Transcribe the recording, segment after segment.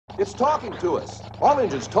It's talking to us. All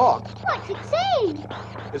engines talk. What's it saying?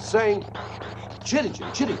 It's saying, chitty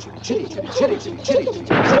chitty, chitty chitty, chitty chitty, chitty chitty, chitty chitty,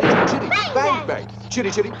 chitty chitty, bang bang,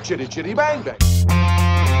 chitty chitty, chitty chitty, bang bang.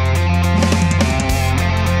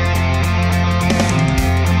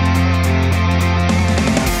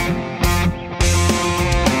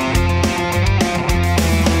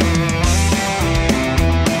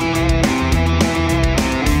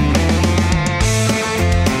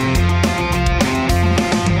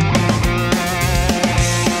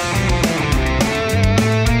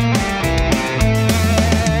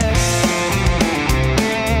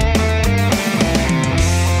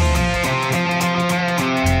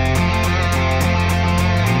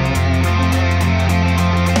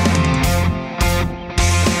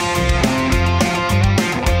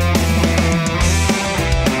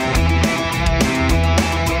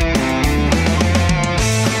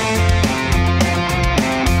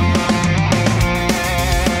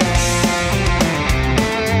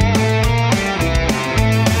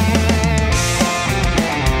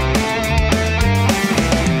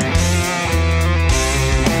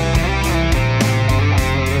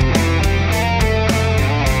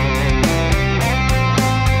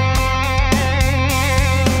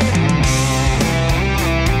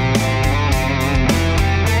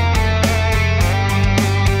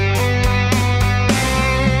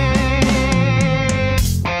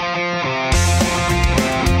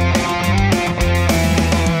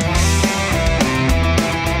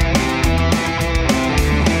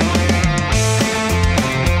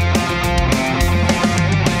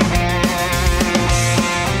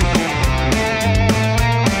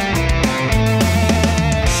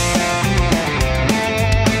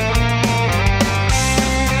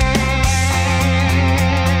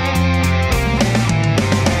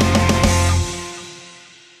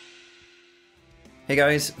 Hey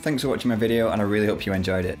guys, thanks for watching my video and I really hope you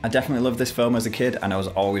enjoyed it. I definitely loved this film as a kid and I was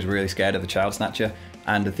always really scared of the Child Snatcher,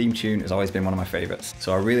 and the theme tune has always been one of my favourites.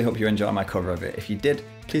 So I really hope you enjoy my cover of it. If you did,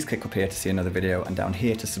 please click up here to see another video and down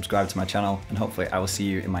here to subscribe to my channel, and hopefully I will see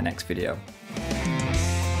you in my next video.